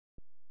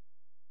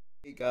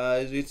Hey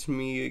guys, it's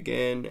me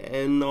again,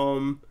 and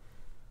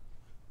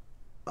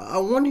I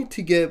wanted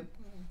to get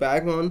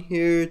back on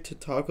here to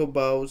talk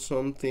about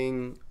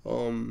something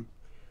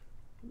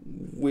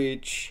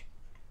which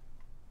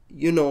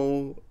you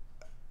know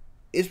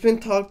it's been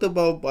talked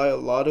about by a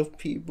lot of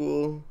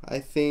people, I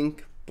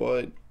think,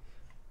 but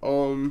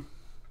um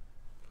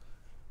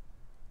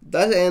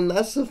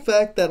that's the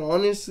fact that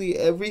honestly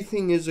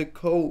everything is a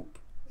cope.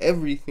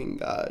 Everything,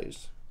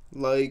 guys.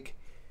 Like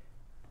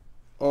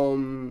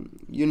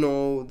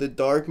the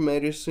dark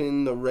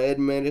medicine, the red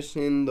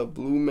medicine, the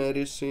blue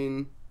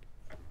medicine,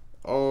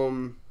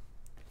 um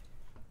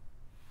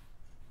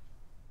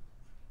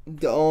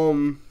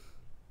the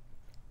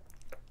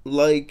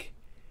like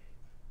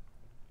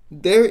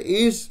there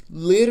is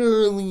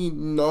literally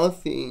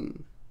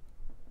nothing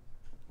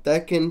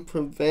that can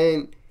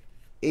prevent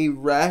a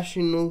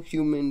rational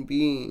human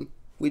being,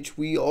 which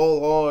we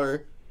all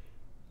are,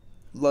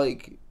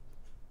 like,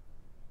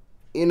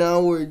 in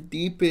our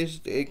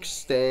deepest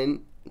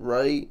extent,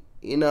 right?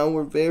 In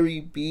our very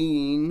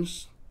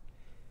beings,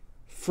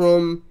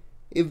 from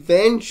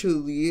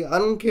eventually, I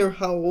don't care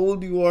how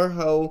old you are,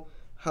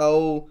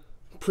 how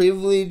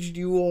privileged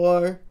you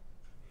are,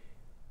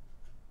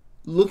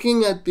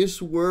 looking at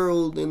this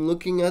world and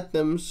looking at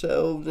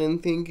themselves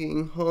and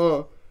thinking,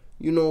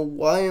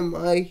 why am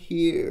I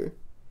here?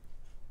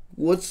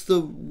 What's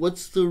the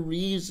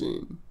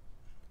reason?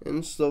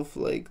 And stuff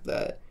like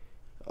that.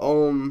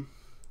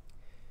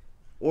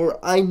 Or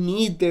I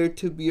need there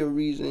to be a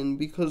reason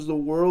because the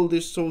world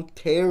is so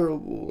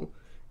terrible.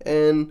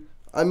 And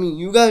I mean,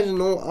 you guys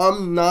know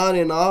I'm not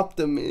an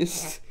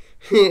optimist.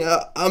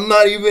 I'm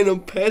not even a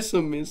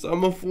pessimist.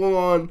 I'm a full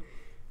on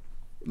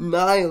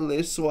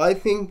nihilist. So I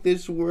think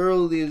this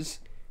world is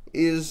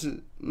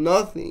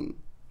nothing.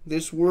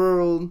 This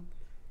world,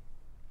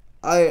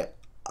 I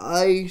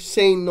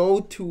say no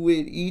to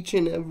it each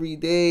and every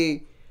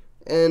day,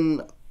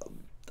 and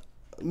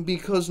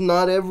because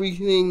not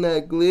everything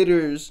that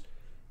glitters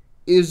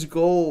is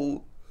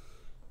gold.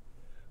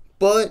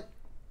 But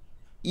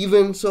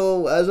even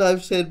so, as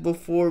I've said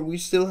before, we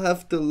still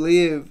have to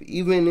live,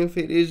 even if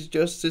it is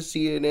just to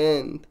see it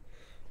end.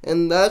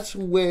 And that's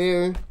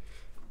where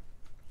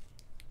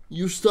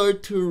you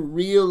start to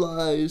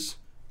realize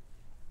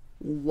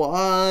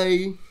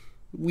why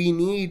we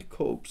need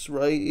copes,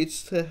 right?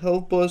 It's to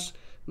help us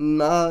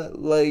not,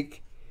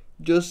 like,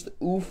 just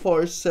oof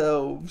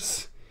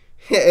ourselves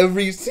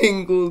every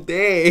single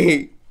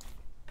day.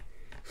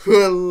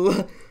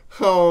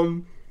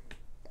 And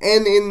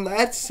in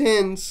that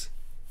sense,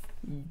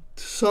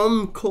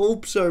 some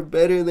copes are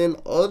better than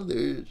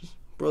others,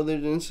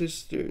 brothers and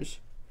sisters.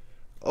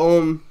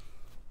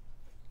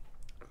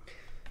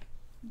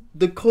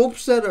 The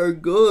copes that are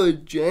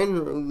good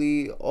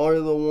generally are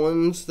the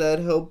ones that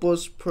help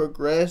us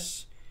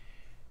progress,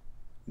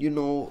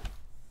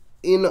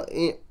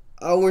 in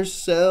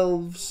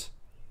ourselves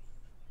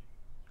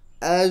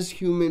as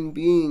human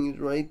beings,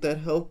 right? That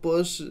help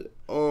us,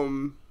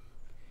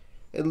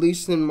 at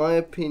least in my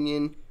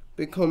opinion,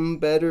 become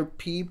better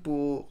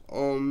people,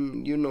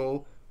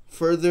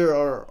 further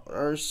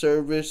our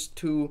service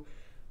to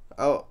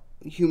our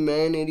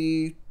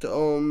humanity,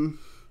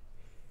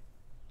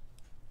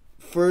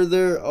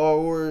 further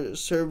our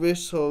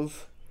service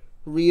of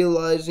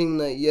realizing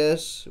that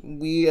yes,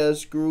 we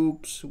as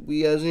groups,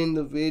 we as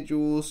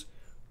individuals,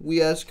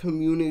 we as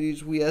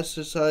communities, we as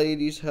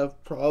societies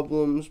have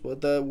problems, but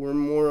that we're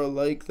more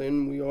alike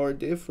than we are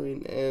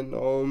different,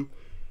 and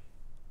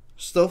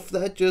stuff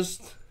that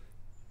just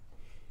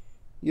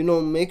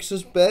makes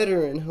us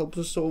better and helps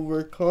us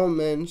overcome.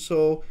 And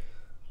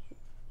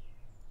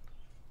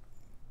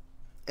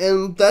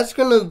that's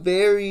gonna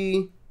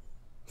vary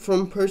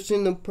from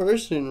person to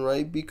person,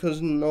 right?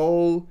 Because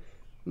no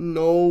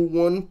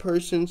one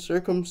person's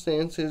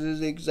circumstances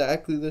is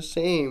exactly the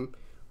same.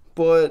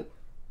 But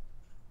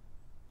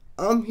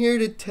I'm here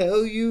to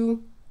tell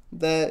you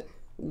that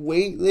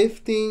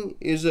weightlifting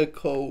is a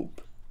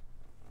cope.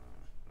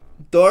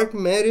 Dark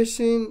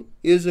medicine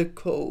is a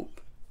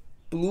cope.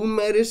 Blue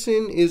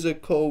medicine is a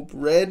cope.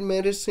 Red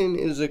medicine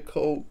is a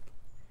cope.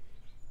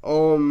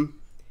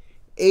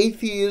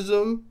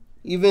 Atheism,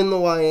 even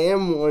though I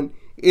am one,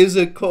 is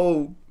a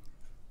cope.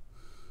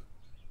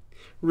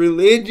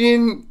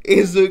 Religion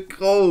is a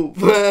cope.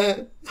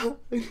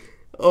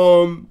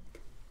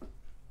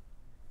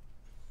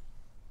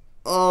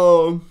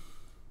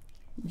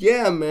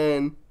 Yeah,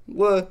 man.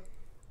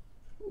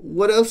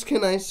 What else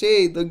can I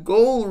say? The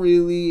goal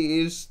really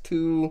is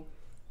to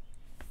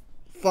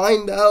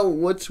find out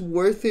what's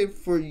worth it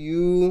for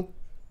you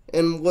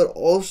and what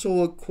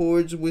also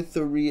accords with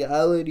the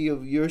reality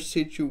of your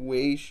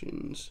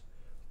situations.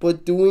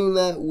 But doing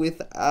that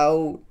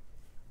without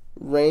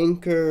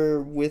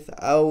rancor,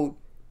 without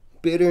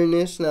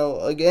bitterness. Now,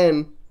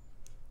 again,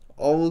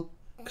 I'll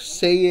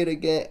say it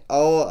again.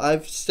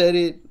 I've said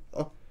it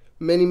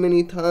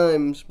many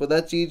times, but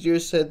that's easier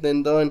said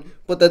than done.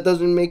 But that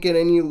doesn't make it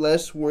any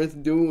less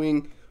worth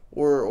doing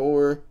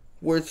or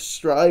worth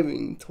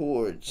striving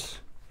towards.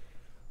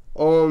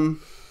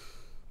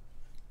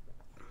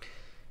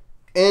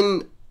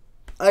 And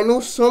I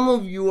know some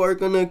of you are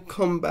gonna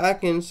come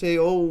back and say,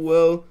 oh,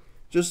 well,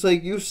 just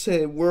like you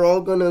said, we're all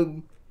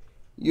gonna,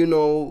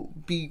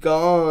 be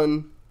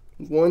gone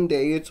one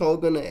day. It's all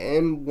gonna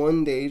end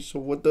one day, so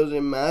what does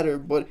it matter?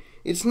 But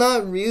it's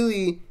not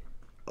really.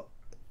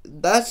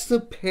 That's the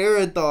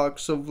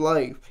paradox of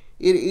life.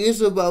 It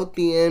is about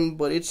the end,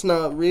 but it's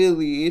not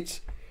really.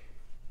 It's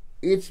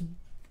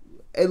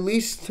at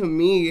least to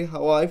me,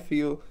 how I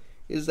feel,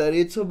 is that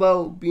it's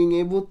about being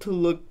able to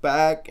look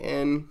back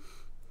and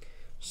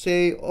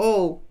say,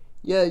 oh,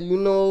 yeah,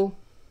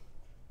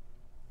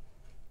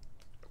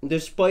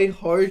 despite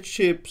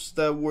hardships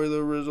that were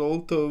the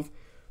result of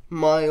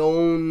my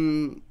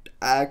own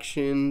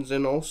actions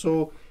and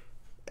also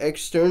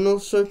external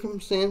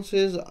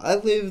circumstances, I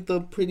lived a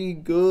pretty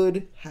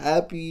good,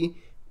 happy,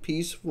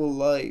 peaceful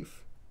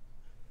life.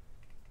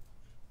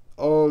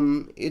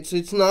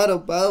 It's not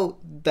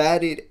about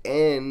that it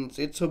ends.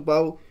 It's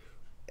about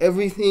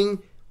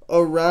everything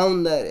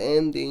around that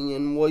ending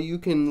and what you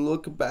can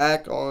look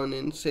back on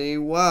and say,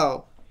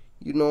 wow,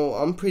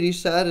 I'm pretty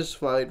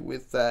satisfied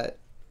with that.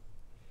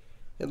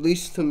 At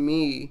least to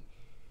me.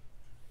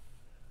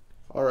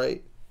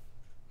 Alright,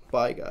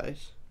 bye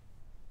guys.